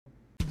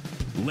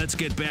let's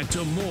get back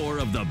to more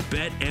of the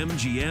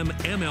BetMGM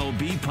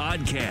MLB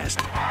podcast.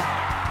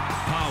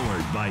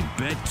 Powered by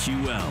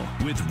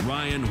BetQL with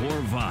Ryan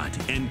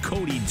Horvat and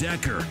Cody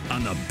Decker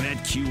on the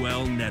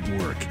BetQL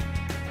network.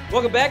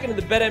 Welcome back into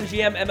the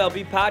BetMGM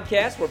MLB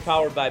podcast. We're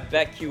powered by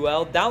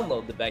BetQL.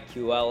 Download the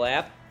BetQL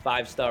app.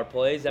 5-star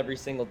plays every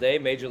single day.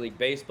 Major League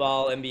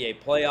Baseball,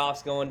 NBA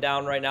playoffs going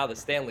down right now, the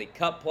Stanley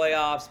Cup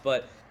playoffs.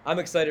 But I'm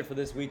excited for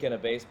this weekend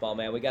of baseball,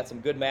 man. We got some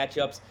good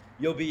matchups.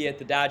 You'll be at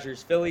the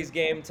Dodgers-Phillies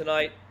game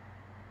tonight.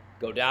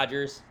 Go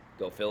Dodgers,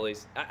 go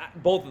Phillies.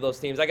 Both of those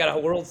teams. I got a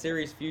World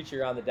Series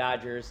future on the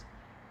Dodgers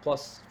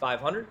plus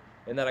 500,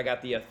 and then I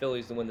got the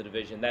Phillies to win the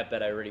division. That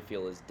bet I already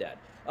feel is dead.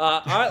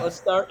 All right, let's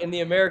start in the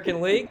American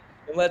League,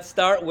 and let's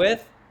start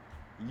with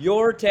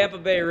your Tampa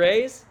Bay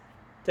Rays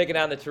taking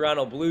on the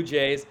Toronto Blue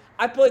Jays.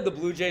 I played the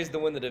Blue Jays to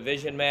win the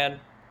division, man.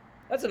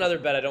 That's another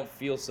bet I don't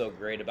feel so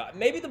great about.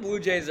 Maybe the Blue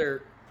Jays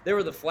they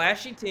were the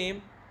flashy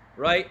team,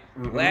 right?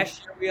 Mm-hmm.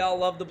 Last year we all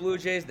loved the Blue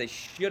Jays. They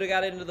should have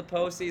got into the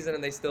postseason,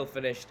 and they still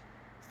finished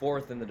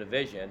fourth in the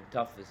division.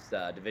 Toughest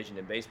division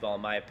in baseball,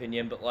 in my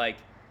opinion. But,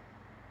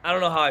 I don't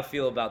know how I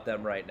feel about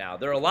them right now.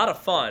 They're a lot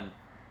of fun,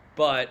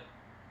 but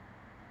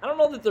I don't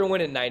know that they're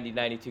winning 90,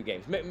 92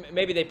 games.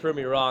 Maybe they prove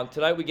me wrong.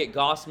 Tonight we get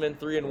Gausman,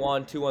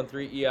 3-1,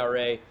 2.13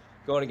 ERA,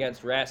 going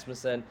against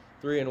Rasmussen,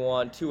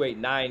 3-1,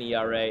 2.89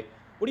 ERA.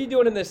 What are you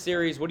doing in this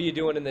series? What are you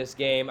doing in this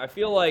game? I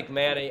feel like,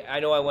 man, I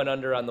know I went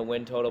under on the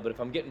win total, but if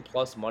I'm getting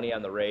plus money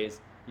on the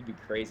Rays, you'd be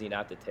crazy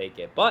not to take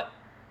it. But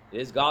it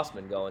is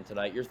Gausman going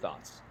tonight. Your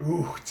thoughts?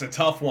 Ooh, it's a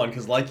tough one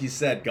because, like you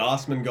said,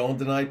 Gausman going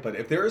tonight. But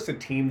if there is a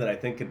team that I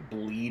think could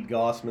bleed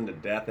Gausman to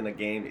death in a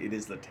game, it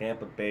is the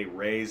Tampa Bay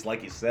Rays.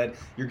 Like you said,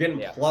 you're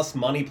getting plus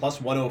money,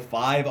 plus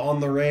 105 on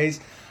the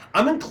Rays.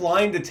 I'm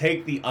inclined to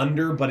take the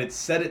under, but it's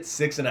set at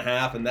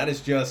 6.5, and that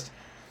is just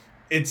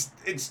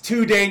it's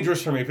too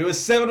dangerous for me. If it was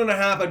 7.5,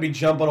 I'd be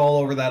jumping all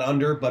over that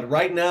under. But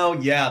right now,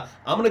 yeah,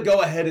 I'm gonna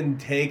go ahead and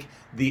take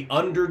the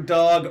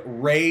underdog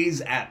Rays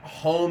at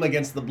home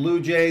against the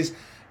Blue Jays.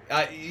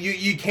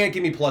 You can't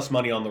give me plus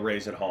money on the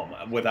Rays at home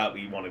without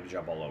me wanting to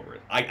jump all over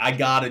it. I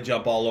gotta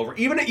jump all over.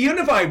 Even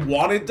if I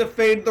wanted to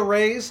fade the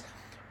Rays,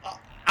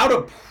 out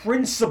of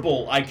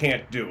principle, I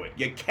can't do it.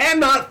 You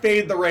cannot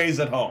fade the Rays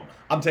at home.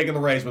 I'm taking the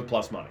Rays with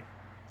plus money.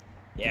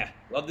 Yeah,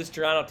 love this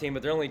Toronto team,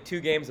 but they're only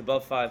 2 games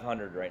above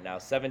 500 right now.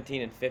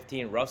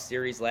 17-15, rough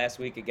series last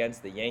week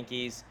against the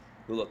Yankees,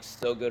 who look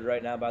so good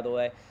right now, by the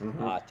way.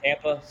 Mm-hmm.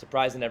 Tampa,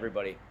 surprising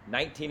everybody,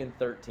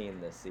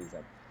 19-13 this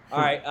season. All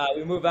right,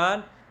 we move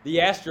on. The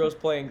Astros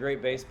playing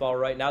great baseball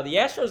right now. The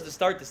Astros, to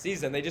start the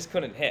season, they just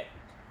couldn't hit.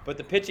 But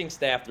the pitching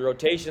staff, the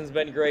rotation's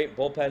been great.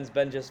 Bullpen's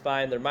been just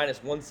fine. They're minus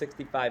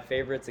 165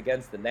 favorites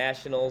against the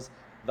Nationals.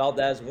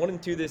 Valdez,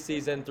 1-2 this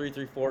season,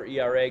 3.34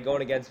 ERA,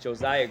 going against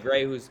Josiah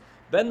Gray, who's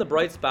been the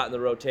bright spot in the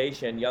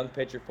rotation, young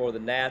pitcher for the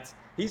Nats.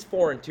 He's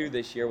 4-2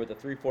 this year with a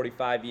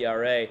 3.45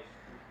 ERA.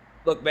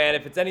 Look, man,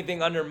 if it's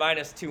anything under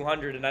minus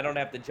 200 and I don't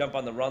have to jump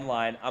on the run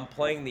line, I'm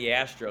playing the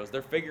Astros.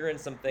 They're figuring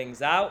some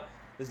things out.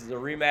 This is a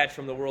rematch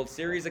from the World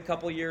Series a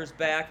couple years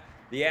back.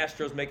 The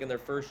Astros making their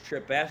first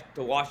trip back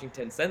to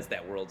Washington since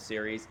that World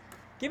Series.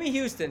 Give me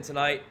Houston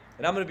tonight,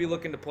 and I'm going to be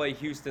looking to play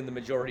Houston the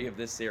majority of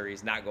this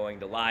series, not going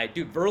to lie.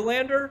 Dude,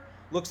 Verlander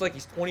looks like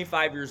he's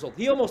 25 years old.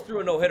 He almost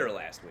threw a no-hitter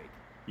last week.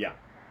 Yeah.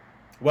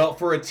 Well,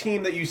 for a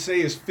team that you say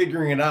is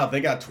figuring it out,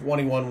 they got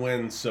 21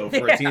 wins. So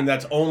for a team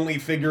that's only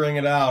figuring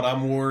it out,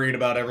 I'm worried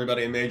about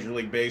everybody in Major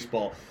League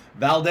Baseball.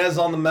 Valdez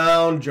on the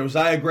mound,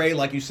 Josiah Gray,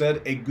 like you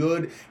said,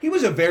 he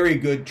was a very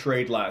good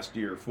trade last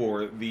year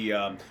for the,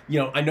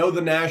 I know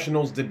the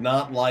Nationals did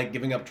not like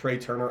giving up Trey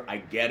Turner. I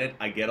get it.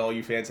 I get all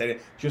you fans saying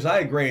it.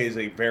 Josiah Gray is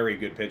a very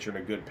good pitcher and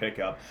a good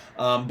pickup.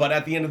 But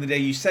at the end of the day,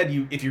 you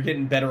said if you're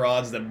getting better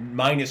odds than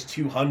minus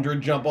 200,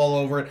 jump all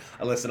over it.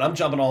 Listen, I'm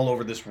jumping all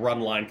over this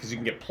run line because you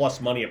can get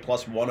plus money at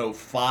plus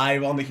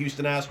 105 on the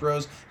Houston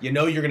Astros. You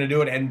know you're going to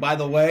do it. And by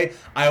the way,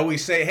 I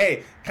always say,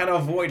 hey, kind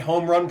of avoid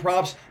home run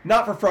props,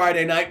 not for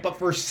Friday night, but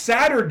for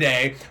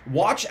Saturday.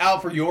 Watch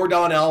out for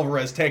Yordan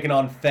Alvarez taking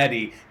on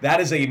Fedde. That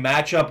is a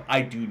matchup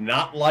I do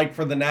not like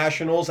for the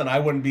Nationals, and I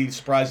wouldn't be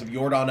surprised if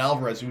Yordan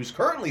Alvarez, who's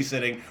currently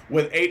sitting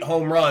with 8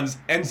 home runs,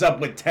 ends up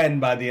with 10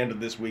 by the end of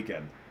this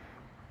weekend.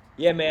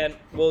 Yeah, man.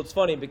 Well, it's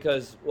funny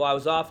because, I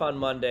was off on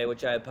Monday,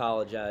 which I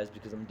apologize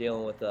because I'm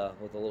dealing with a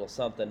little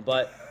something.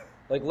 But,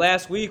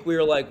 last week we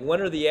were like,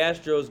 when are the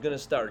Astros going to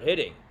start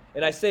hitting?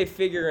 And I say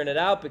figuring it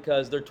out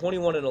because they're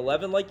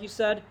 21-11, like you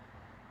said,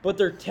 but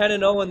they're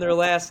 10-0 in their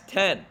last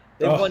 10.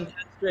 They've won 10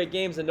 straight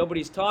games and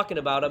nobody's talking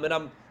about them.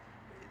 And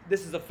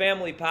this is a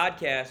family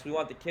podcast. We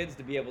want the kids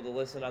to be able to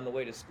listen on the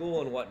way to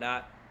school and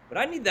whatnot. But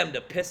I need them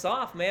to piss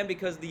off, man,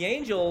 because the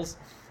Angels,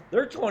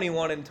 they're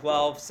 21-12,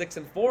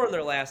 6-4 in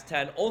their last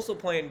 10, also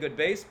playing good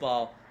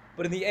baseball.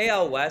 But in the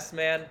AL West,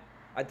 man,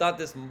 I thought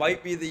this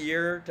might be the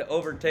year to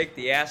overtake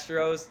the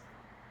Astros.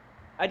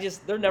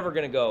 They're never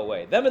going to go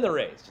away. Them and the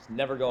Rays, just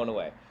never going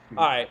away.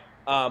 All right,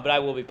 but I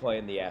will be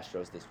playing the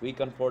Astros this week,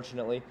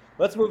 unfortunately.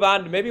 Let's move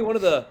on to maybe one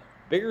of the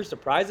bigger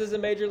surprises in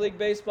Major League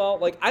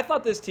Baseball. I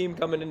thought this team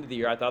coming into the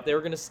year, I thought they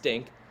were going to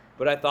stink,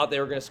 but I thought they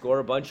were going to score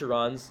a bunch of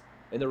runs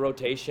in the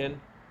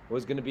rotation.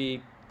 was going to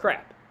be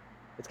crap.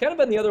 It's kind of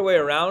been the other way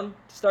around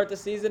to start the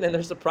season, and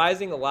they're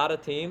surprising a lot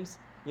of teams.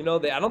 I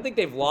don't think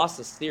they've lost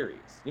a series.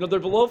 They're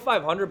below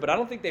 500, but I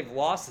don't think they've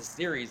lost a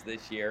series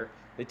this year.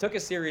 They took a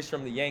series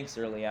from the Yanks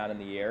early on in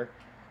the year.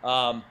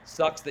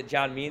 Sucks that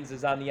John Means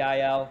is on the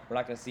IL. We're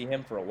not going to see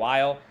him for a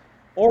while.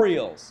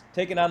 Orioles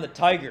taking on the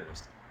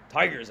Tigers.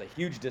 Tigers, a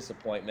huge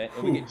disappointment.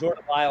 And we get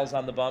Jordan Lyles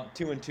on the bump,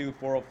 2-2,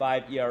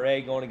 4.05 ERA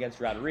going against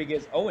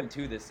Rodriguez,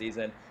 0-2 this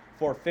season,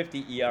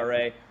 4.50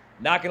 ERA.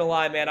 Not going to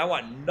lie, man, I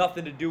want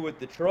nothing to do with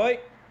Detroit.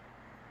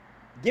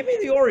 Give me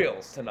the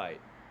Orioles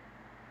tonight.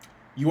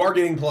 You are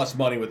getting plus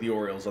money with the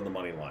Orioles on the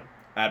money line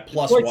at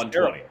plus Detroit's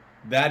 120. terrible.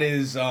 That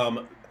is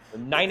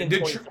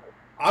 9-24.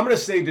 I'm going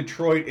to say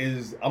Detroit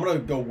is – I'm going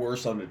to go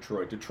worse on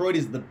Detroit. Detroit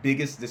is the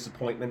biggest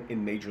disappointment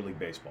in Major League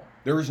Baseball.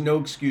 There is no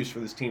excuse for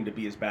this team to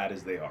be as bad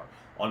as they are.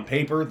 On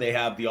paper, they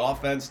have the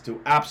offense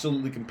to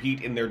absolutely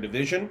compete in their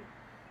division.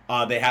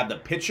 They have the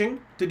pitching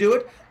to do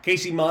it.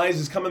 Casey Mize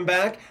is coming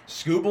back.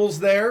 Skubal's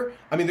there.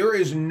 I mean, there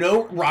is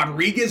no –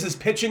 Rodriguez is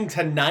pitching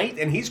tonight,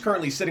 and he's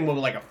currently sitting with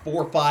like a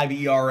 4.5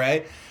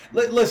 ERA.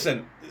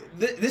 Listen,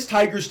 this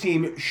Tigers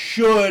team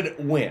should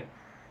win.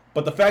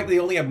 But the fact that they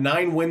only have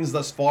 9 wins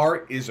thus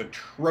far is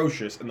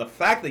atrocious. And the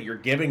fact that you're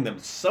giving them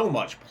so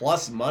much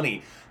plus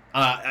money,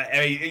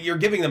 you're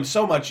giving them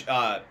so much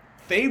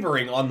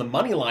favoring on the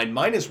money line,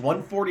 minus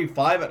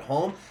 145 at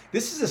home.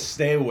 This is a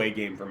stay away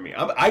game for me.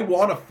 I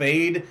want to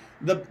fade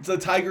the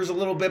Tigers a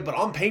little bit, but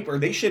on paper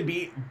they should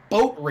be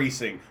boat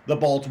racing the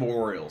Baltimore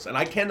Orioles. And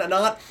I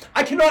cannot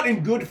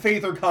in good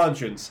faith or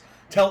conscience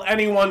tell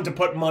anyone to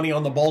put money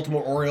on the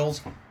Baltimore Orioles.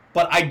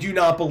 But I do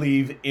not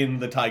believe in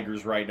the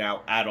Tigers right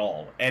now at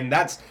all. And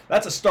that's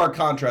a stark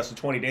contrast to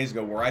 20 days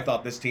ago where I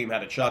thought this team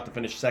had a shot to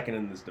finish second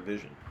in this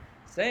division.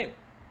 Same.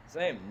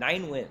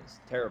 9 wins.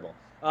 Terrible.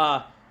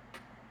 I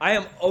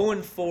am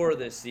 0-4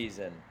 this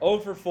season.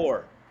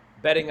 0-4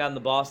 betting on the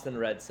Boston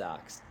Red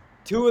Sox.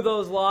 2 of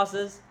those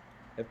losses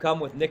have come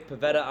with Nick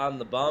Pivetta on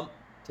the bump.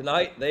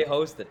 Tonight, they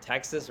host the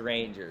Texas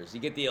Rangers. You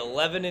get the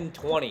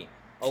 11-20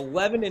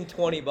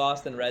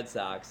 Boston Red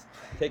Sox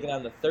taking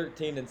on the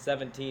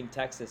 13-17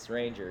 Texas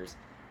Rangers.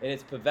 And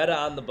it's Pivetta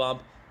on the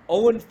bump.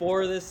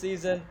 0-4 this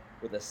season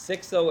with a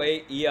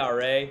 6.08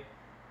 ERA.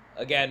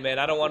 Again, man,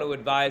 I don't want to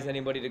advise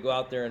anybody to go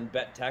out there and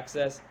bet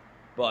Texas,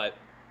 but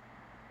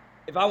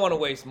if I want to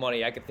waste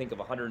money, I could think of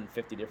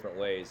 150 different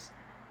ways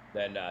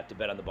than to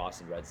bet on the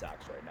Boston Red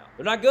Sox right now.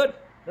 They're not good.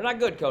 They're not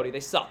good, Cody. They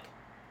suck.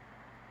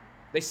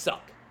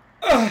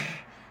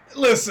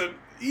 Listen.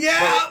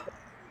 Yeah.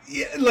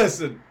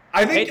 Listen.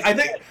 I think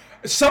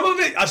some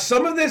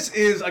of this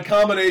is a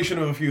combination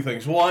of a few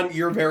things. One,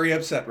 you're very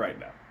upset right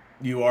now.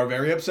 You are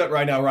very upset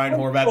right now, Ryan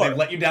Horvath. They've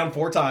let you down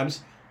 4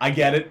 times. I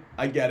get it.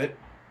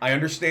 I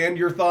understand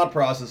your thought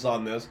process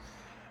on this.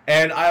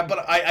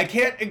 But I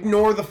can't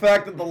ignore the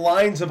fact that the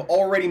lines have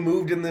already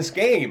moved in this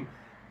game.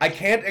 I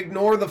can't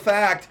ignore the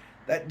fact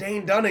that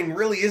Dane Dunning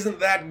really isn't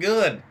that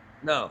good.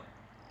 No.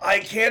 I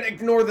can't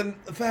ignore the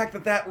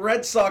fact that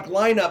Red Sox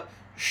lineup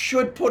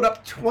should put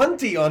up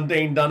 20 on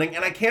Dane Dunning,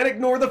 and I can't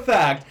ignore the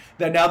fact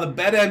that now the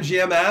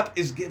BetMGM app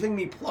is giving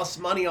me plus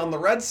money on the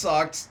Red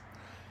Sox.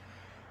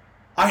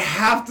 I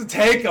have to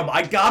take them.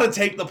 I got to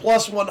take the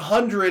plus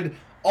 100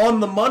 on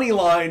the money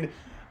line.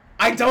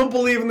 I don't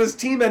believe in this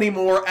team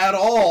anymore at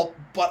all,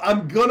 but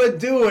I'm going to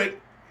do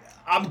it.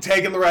 I'm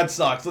taking the Red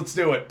Sox. Let's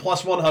do it.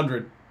 Plus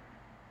 100.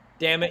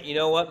 Damn it. You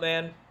know what,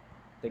 man?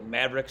 I think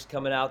Mavericks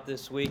coming out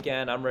this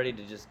weekend. I'm ready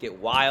to just get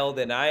wild,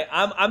 and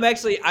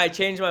I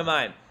changed my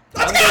mind.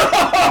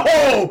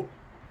 I'm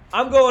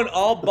going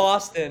all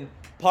Boston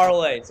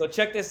parlay. So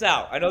check this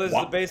out. I know this is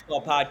a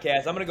baseball podcast.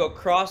 I'm going to go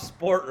cross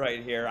sport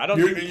right here. I don't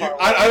know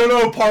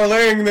if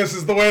parlaying this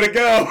is the way to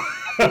go.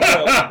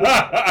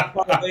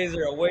 Parlays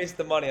are a waste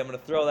of money. I'm going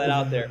to throw that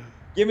out there.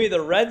 Give me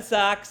the Red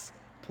Sox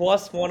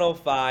plus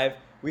 105.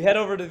 We head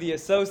over to the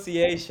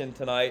Association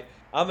tonight.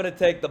 I'm going to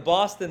take the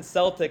Boston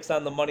Celtics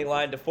on the money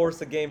line to force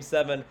a Game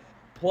 7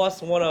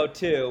 plus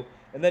 102.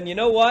 And then you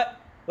know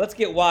what? Let's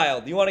get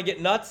wild. You want to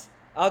get nuts?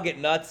 I'll get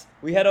nuts.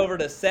 We head over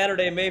to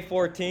Saturday, May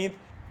 14th.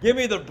 Give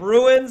me the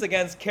Bruins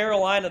against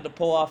Carolina to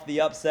pull off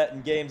the upset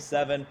in Game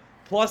 7.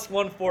 Plus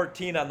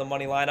 114 on the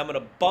money line. I'm going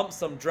to bump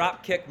some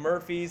Dropkick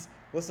Murphys,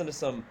 listen to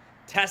some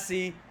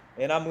Tessie,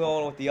 and I'm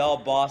going with the all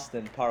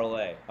Boston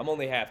parlay. I'm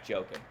only half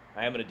joking.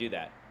 I am going to do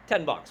that.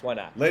 $10, why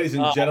not? Ladies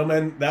and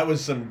gentlemen, that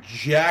was some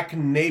Jack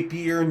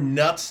Napier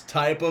nuts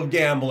type of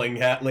gambling,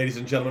 ladies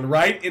and gentlemen,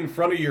 right in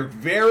front of your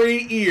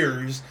very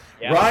ears.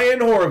 Yep. Ryan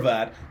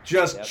Horvath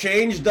just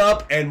changed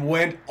up and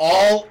went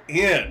all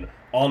in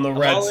on the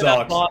Red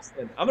Sox.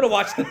 Boston. I'm going to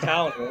watch The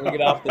Town when we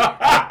get off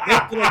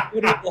the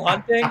Good Will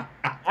Hunting.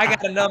 I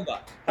got a number.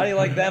 How do you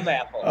like them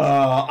apples?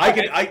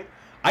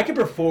 I can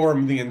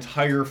perform the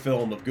entire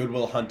film of Good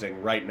Will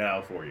Hunting right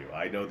now for you.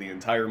 I know the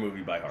entire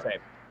movie by heart.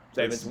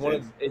 Same. It's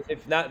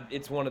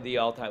one of the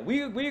all-time.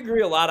 We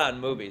agree a lot on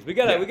movies. We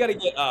gotta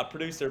get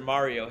producer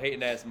Mario,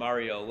 hating ass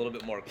Mario, a little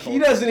bit more. He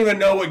doesn't even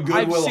know what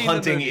Good Will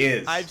Hunting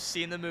is. I've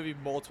seen the movie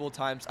multiple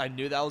times. I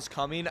knew that was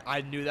coming.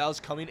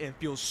 And it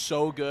feels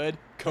so good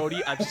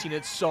Cody, I've seen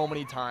it so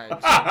many times.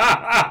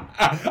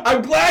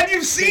 I'm glad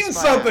you've seen Kiss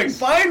my something, ass.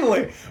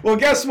 finally. Well,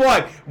 guess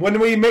what? When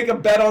we make a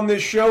bet on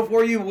this show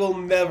for you, we'll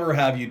never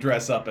have you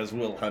dress up as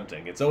Will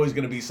Hunting. It's always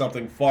going to be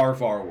something far,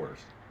 far worse.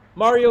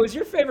 Mario, is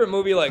your favorite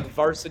movie like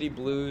Varsity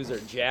Blues or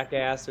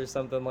Jackass or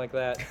something like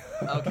that?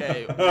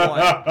 Okay, 1,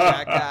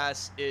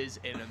 Jackass is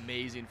an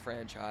amazing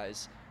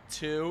franchise.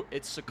 2,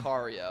 it's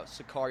Sicario.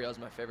 Sicario is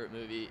my favorite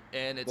movie,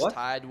 and it's What?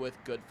 tied with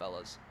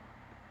Goodfellas.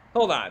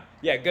 Hold on.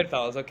 Yeah,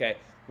 Goodfellas. Okay.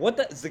 What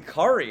the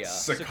Sicario?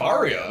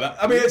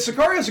 Sicario.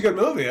 Sicario's a good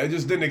movie. I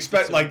just didn't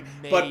expect, It's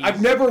but I've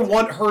amazing.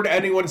 never heard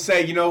anyone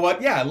say, you know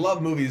what? Yeah, I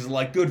love movies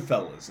like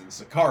Goodfellas and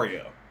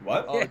Sicario.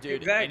 What? Oh, Yeah,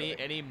 dude, exactly.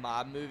 any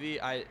mob movie,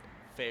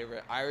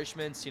 favorite.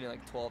 Irishman, seen it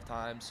like 12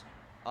 times.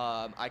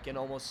 I can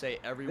almost say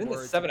every Isn't it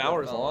word. 7 to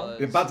hours Goodfellas. long?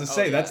 I'm about to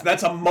say, yeah.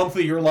 that's a month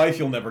of your life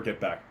you'll never get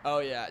back. Oh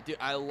yeah, dude,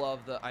 I love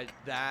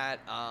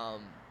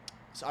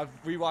so I've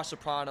rewatched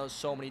Sopranos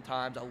so many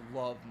times. I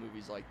love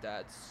movies like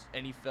that.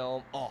 Any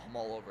film, I'm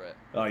all over it.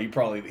 Oh, he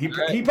probably.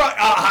 All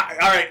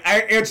right,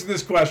 I answer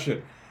this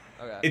question.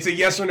 Okay. It's a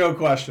yes or no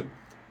question.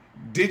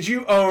 Did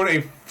you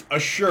own a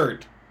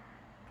shirt,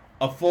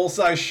 a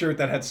full-size shirt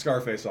that had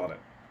Scarface on it?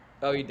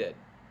 Oh, you did.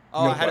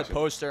 Oh, No I had question. a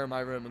poster in my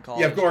room in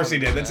college. Yeah, of course he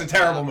did. It's a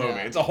terrible movie.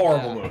 It's a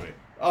horrible movie.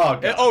 Oh,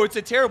 God. It's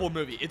a terrible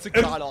movie. It's a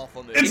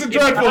god-awful movie. It's a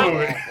dreadful not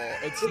movie. awful.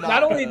 It's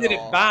Not only good did at it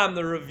all. bomb,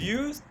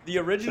 the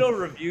original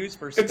reviews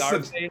for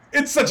Scarface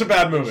It's such a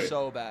bad movie.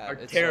 So bad. are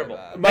It's terrible.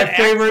 So bad. My That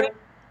favorite. accent-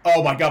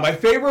 Oh my God, my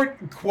favorite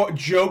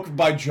joke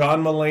by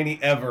John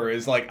Mulaney ever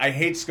is like, I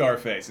hate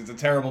Scarface. It's a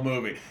terrible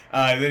movie.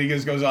 Then he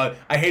just goes on,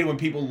 I hate it when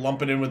people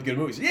lump it in with good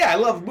movies. Yeah, I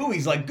love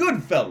movies like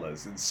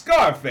Goodfellas and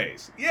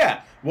Scarface.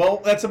 Yeah,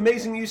 well, that's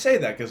amazing you say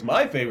that because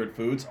my favorite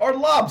foods are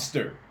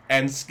lobster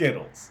and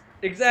Skittles.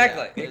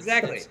 Exactly. Yeah,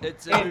 Exactly.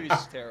 It's the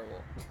movie's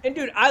terrible. And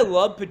dude, I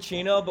love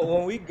Pacino, but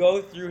when we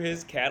go through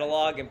his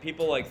catalog and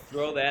people like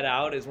throw that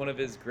out as one of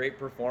his great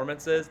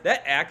performances,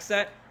 that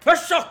accent,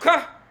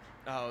 Pashoka!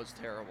 Oh, it's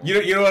terrible.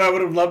 You know what I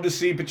would have loved to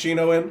see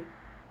Pacino in?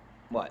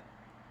 What?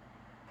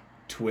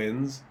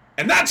 Twins.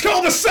 And that's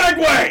called a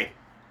segue!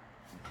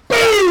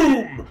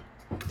 Boom!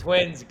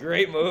 Twins,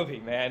 great movie,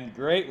 man.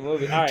 Great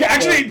movie. All right,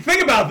 Actually,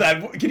 think about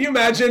that. Can you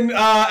imagine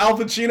Al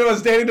Pacino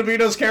as Danny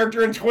DeVito's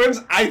character in Twins?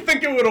 I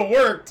think it would have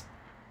worked.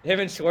 him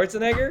and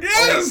Schwarzenegger?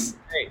 Yes!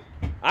 Great.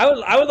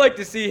 I would like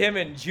to see him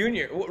in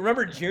Junior.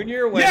 Remember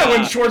Junior? When, Yeah, when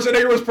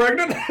Schwarzenegger was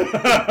pregnant.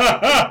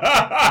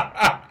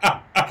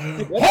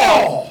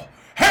 Oh,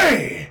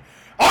 hey,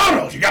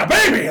 Arnold, you got a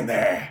baby in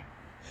there.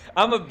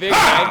 I'm a big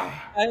Ah!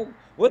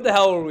 What the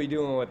hell were we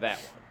doing with that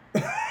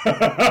one?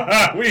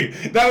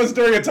 That was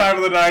during a time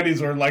of the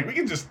 90s where like we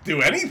can just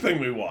do anything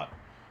we want.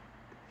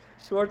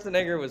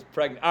 Schwarzenegger was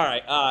pregnant. All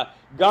right,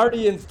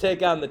 Guardians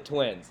take on the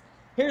Twins.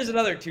 Here's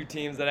another two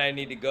teams that I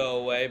need to go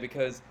away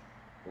because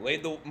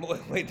laid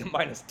the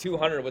minus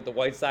 200 with the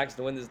White Sox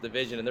to win this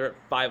division, and they're at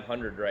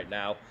 500 right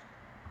now.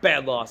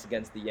 Bad loss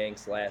against the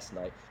Yanks last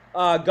night.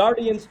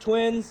 Guardians,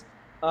 Twins.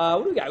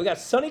 What do we got? We got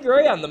Sonny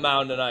Gray on the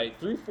mound tonight.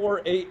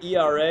 3.48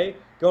 ERA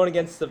going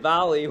against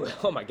Savali.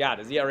 Oh my God,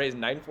 his ERA is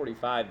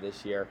 9.45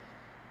 this year.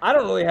 I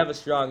don't really have a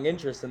strong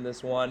interest in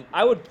this one.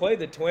 I would play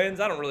the Twins.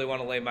 I don't really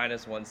want to lay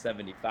minus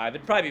 175.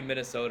 It'd probably be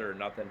Minnesota or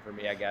nothing for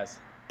me, I guess.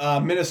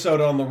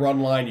 Minnesota on the run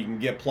line, you can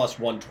get plus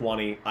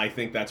 120. I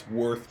think that's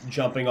worth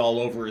jumping all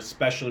over,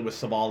 especially with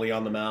Savali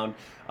on the mound.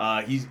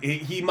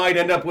 He might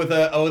end up with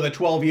a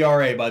 12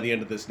 ERA by the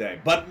end of this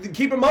day. But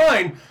keep in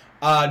mind,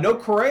 no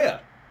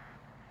Correa.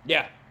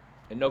 Yeah,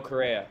 and no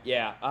Correa.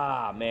 Yeah.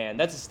 Man,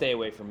 that's a stay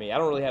away from me. I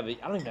don't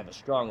even have a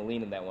strong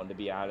lean in that one, to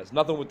be honest.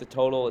 Nothing with the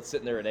total. It's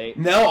sitting there at 8.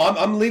 No,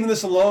 I'm leaving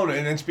this alone,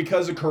 and it's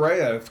because of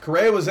Correa. If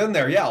Correa was in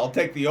there, yeah, I'll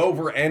take the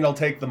over and I'll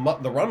take the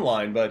run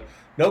line. But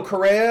no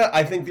Correa,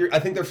 I think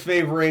they're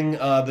favoring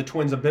the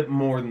Twins a bit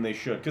more than they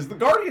should because the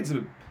Guardians,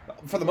 have,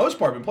 for the most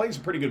part, been playing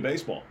some pretty good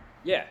baseball.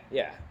 Yeah.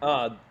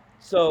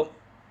 So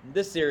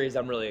this series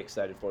I'm really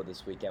excited for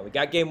this weekend. We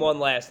got game 1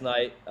 last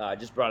night.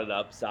 Just brought it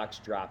up. Sox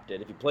dropped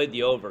it. If you played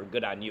the over,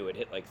 good on you. It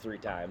hit like 3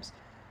 times.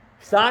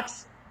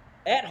 Sox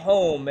at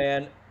home,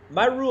 man.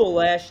 My rule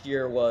last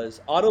year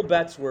was auto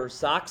bets were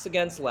Sox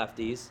against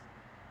lefties,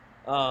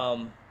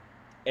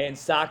 and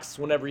Sox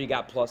whenever you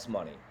got plus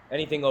money.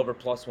 Anything over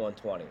plus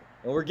 120.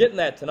 And we're getting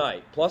that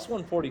tonight. Plus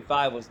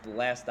 145 was the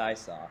last I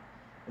saw.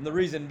 And the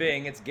reason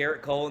being, it's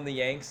Garrett Cole and the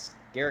Yanks.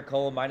 Garrett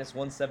Cole, minus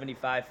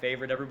 175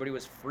 favorite. Everybody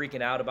was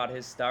freaking out about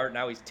his start.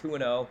 Now he's 2-0,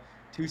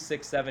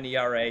 2.67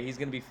 ERA. He's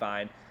going to be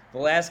fine.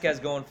 Velasquez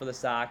going for the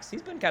Sox.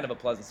 He's been kind of a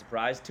pleasant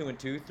surprise.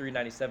 2-2,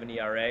 3.97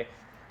 ERA.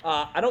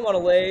 I don't want to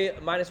lay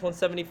minus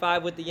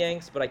 175 with the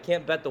Yanks, but I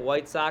can't bet the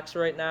White Sox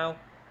right now.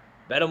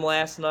 Bet him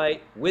last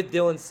night with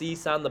Dylan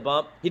Cease on the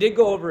bump. He did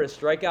go over his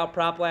strikeout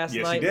prop last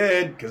Yes, night. he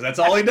did, because that's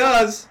all he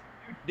does.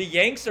 The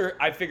Yanks are,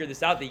 I figured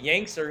this out, the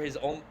Yanks are his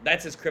own,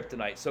 that's his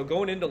kryptonite. So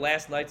going into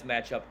last night's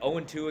matchup,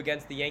 0-2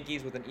 against the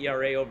Yankees with an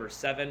ERA over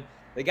 7.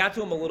 They got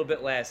to him a little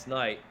bit last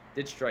night.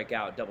 Did strike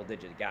out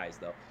double-digit guys,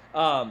 though.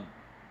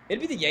 It'd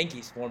be the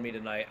Yankees for me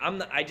tonight.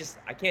 I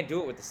can't do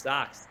it with the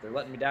Sox. They're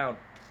letting me down.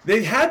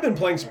 They have been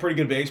playing some pretty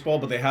good baseball,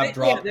 but they have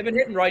dropped. Yeah, they've been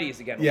hitting righties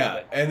again.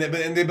 Yeah,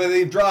 but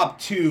they've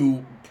dropped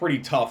 2 pretty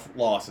tough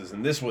losses,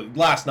 and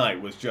last night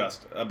was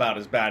just about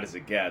as bad as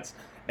it gets.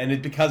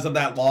 And because of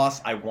that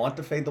loss, I want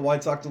to fade the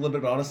White Sox a little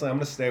bit, but honestly, I'm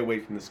going to stay away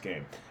from this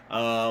game.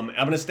 I'm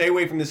going to stay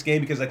away from this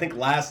game because I think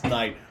last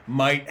night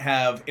might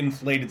have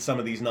inflated some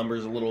of these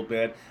numbers a little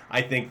bit.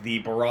 I think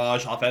the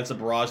offensive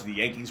barrage the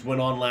Yankees went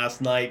on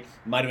last night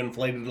might have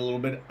inflated it a little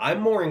bit.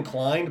 I'm more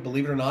inclined,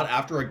 believe it or not,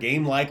 after a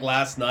game like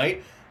last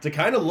night, to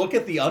kind of look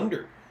at the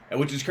under,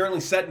 which is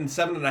currently set in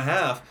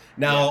 7.5.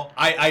 Now,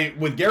 I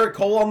with Garrett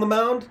Cole on the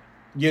mound,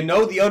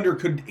 the under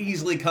could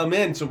easily come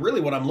in. So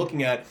really what I'm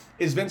looking at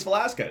is Vince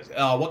Velasquez.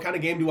 What kind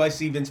of game do I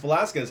see Vince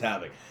Velasquez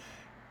having?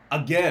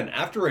 Again,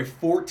 after a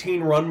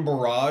 14-run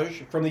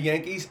barrage from the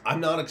Yankees, I'm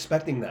not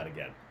expecting that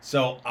again.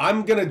 So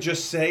I'm going to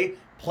just say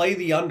play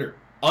the under.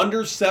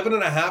 Under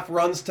 7.5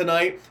 runs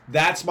tonight.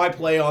 That's my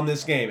play on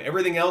this game.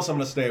 Everything else I'm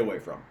going to stay away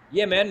from.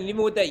 Yeah, man, and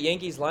even with that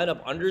Yankees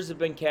lineup, unders have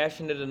been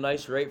cashing at a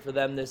nice rate for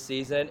them this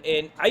season.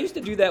 And I used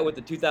to do that with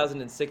the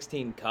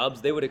 2016 Cubs.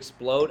 They would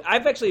explode.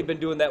 I've actually been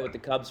doing that with the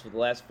Cubs for the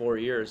last 4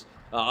 years,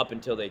 up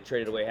until they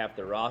traded away half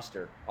their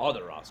roster, all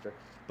their roster.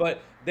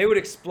 But they would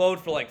explode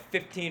for like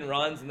 15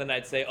 runs, and then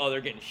I'd say, oh,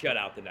 they're getting shut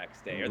out the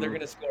next day, or they're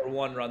going to score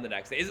 1 run the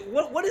next day.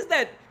 What is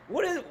that?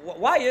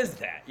 Why is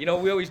that? We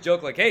always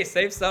joke like, hey,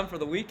 save some for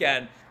the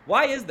weekend.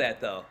 Why is that,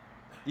 though?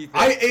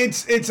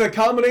 It's a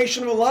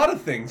combination of a lot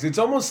of things. It's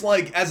almost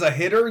like as a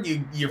hitter,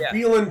 you're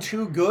feeling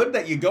too good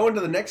that you go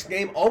into the next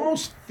game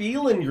almost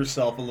feeling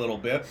yourself a little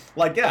bit.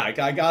 Like, yeah,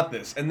 I got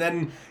this. And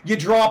then you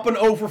drop an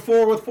 0 for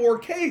 4 with 4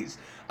 Ks.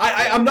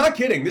 I'm not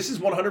kidding. This is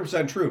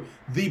 100% true.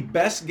 The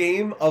best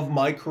game of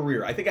my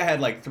career, I think I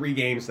had like 3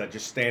 games that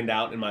just stand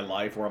out in my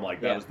life where I'm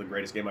like, that was the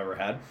greatest game I ever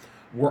had,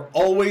 were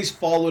always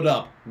followed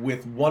up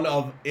with one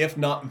of, if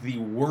not the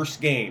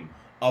worst game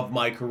of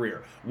my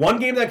career. One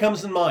game that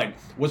comes to mind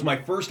was my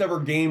first ever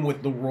game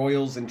with the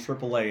Royals in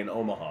AAA in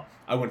Omaha.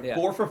 I went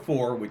 4 for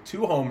 4 with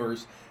 2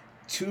 homers,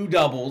 2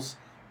 doubles,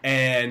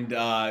 and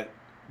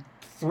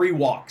 3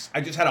 walks. I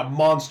just had a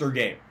monster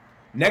game.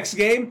 Next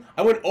game,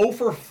 I went 0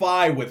 for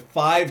 5 with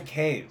 5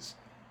 Ks.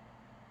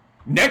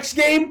 Next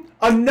game,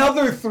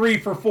 another 3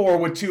 for 4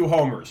 with 2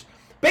 homers.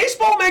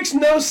 Baseball makes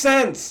no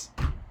sense.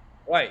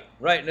 Right,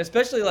 and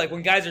especially like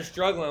when guys are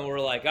struggling, we're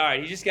like, all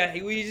right, he just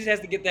has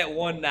to get that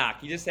 1 knock.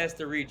 He just has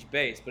to reach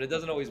base, but it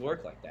doesn't always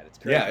work like that. It's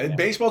crazy. Yeah,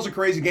 baseball's a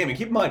crazy game, and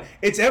keep in mind,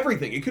 it's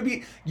everything. It could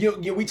be,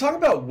 we talk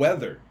about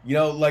weather.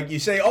 Like you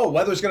say, oh,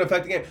 weather's going to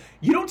affect the game.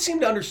 You don't seem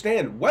to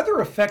understand. Weather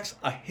affects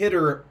a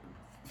hitter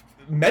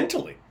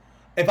mentally.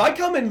 If I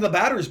come into the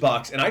batter's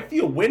box and I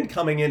feel wind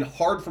coming in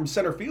hard from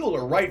center field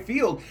or right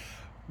field,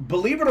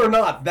 believe it or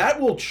not,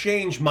 that will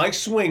change my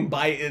swing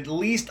by at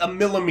least a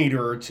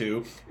millimeter or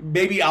 2.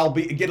 Maybe I'll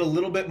get a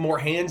little bit more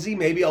handsy.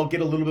 Maybe I'll get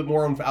a little bit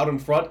more out in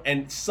front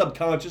and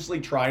subconsciously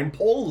try and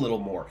pull a little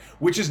more,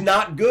 which is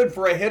not good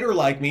for a hitter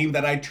like me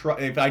that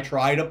if I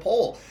try to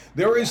pull.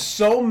 There is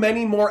so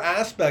many more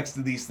aspects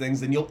to these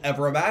things than you'll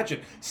ever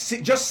imagine.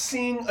 Just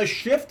seeing a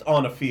shift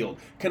on a field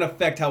can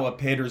affect how a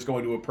hitter is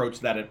going to approach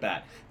that at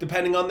bat,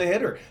 depending on the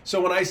hitter. So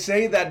when I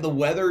say that the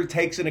weather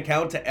takes into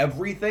account to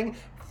everything,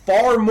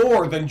 far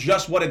more than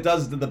just what it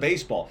does to the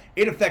baseball.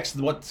 It affects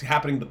what's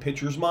happening to the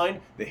pitcher's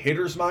mind, the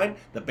hitter's mind,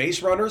 the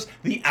base runners,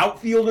 the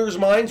outfielders'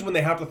 minds when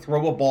they have to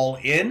throw a ball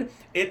in.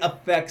 It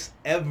affects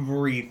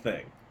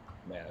everything.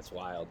 Man, that's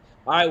wild.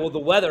 All right, well, the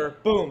weather,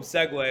 boom,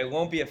 segue,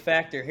 won't be a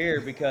factor here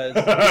because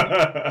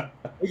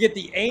we get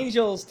the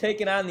Angels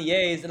taking on the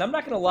A's, and I'm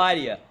not going to lie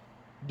to you.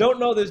 Don't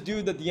know this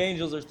dude that the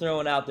Angels are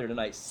throwing out there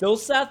tonight.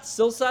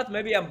 Silseth,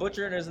 maybe I'm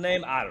butchering his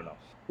name. I don't know.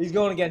 He's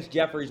going against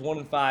Jeffries,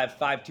 1-5,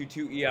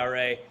 5.22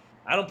 ERA.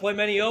 I don't play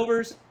many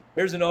overs.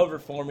 Here's an over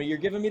for me. You're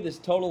giving me this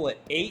total at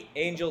 8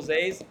 Angels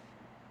A's.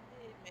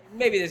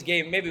 Maybe this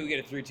game, maybe we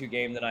get a 3-2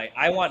 game tonight.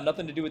 I want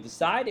nothing to do with the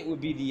side. It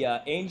would be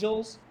the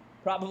Angels,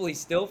 probably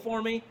still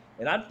for me.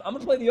 And I'm going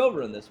to play the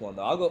over in this one,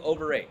 though. I'll go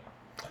over 8.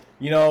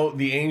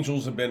 The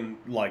Angels have been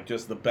like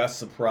just the best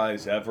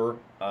surprise ever.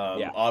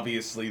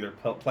 Obviously, they're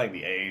playing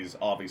the A's,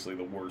 obviously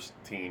the worst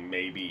team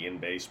maybe in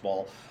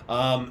baseball.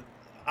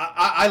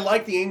 I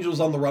like the Angels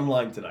on the run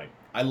line tonight.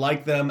 I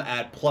like them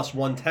at plus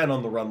 110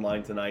 on the run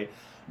line tonight.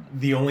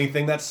 The only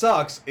thing that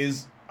sucks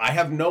is I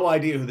have no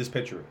idea who this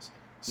pitcher is.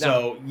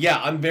 So,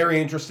 I'm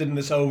very interested in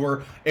this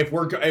over. If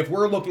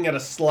we're looking at a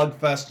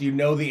slugfest,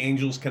 the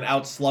Angels can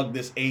outslug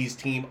this A's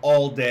team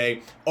all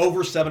day.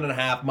 Over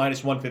 7.5,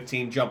 minus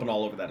 115, jumping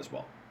all over that as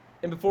well.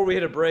 And before we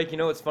hit a break,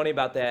 what's funny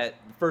about that?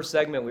 The first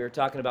segment, we were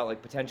talking about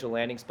like potential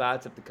landing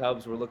spots if the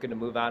Cubs were looking to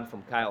move on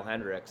from Kyle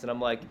Hendricks. And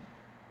I'm like,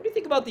 what do you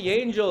think about the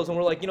Angels? And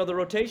we're like, the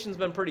rotation's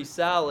been pretty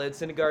solid.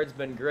 Syndergaard's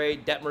been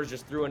great. Detmers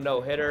just threw a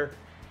no-hitter.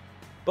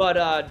 But,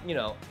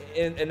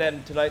 and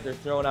then tonight they're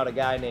throwing out a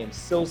guy named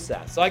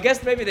Silseth. So I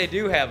guess maybe they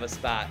do have a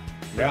spot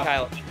for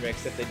Kyle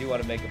Hendricks if they do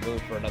want to make a move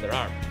for another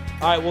arm.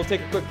 All right, we'll take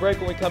a quick break.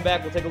 When we come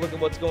back, we'll take a look at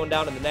what's going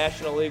down in the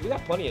National League. We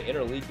got plenty of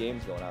interleague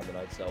games going on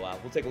tonight, so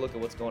we'll take a look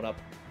at what's going up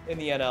in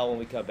the NL when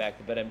we come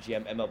back. The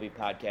BetMGM MLB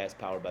podcast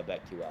powered by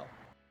BetQL.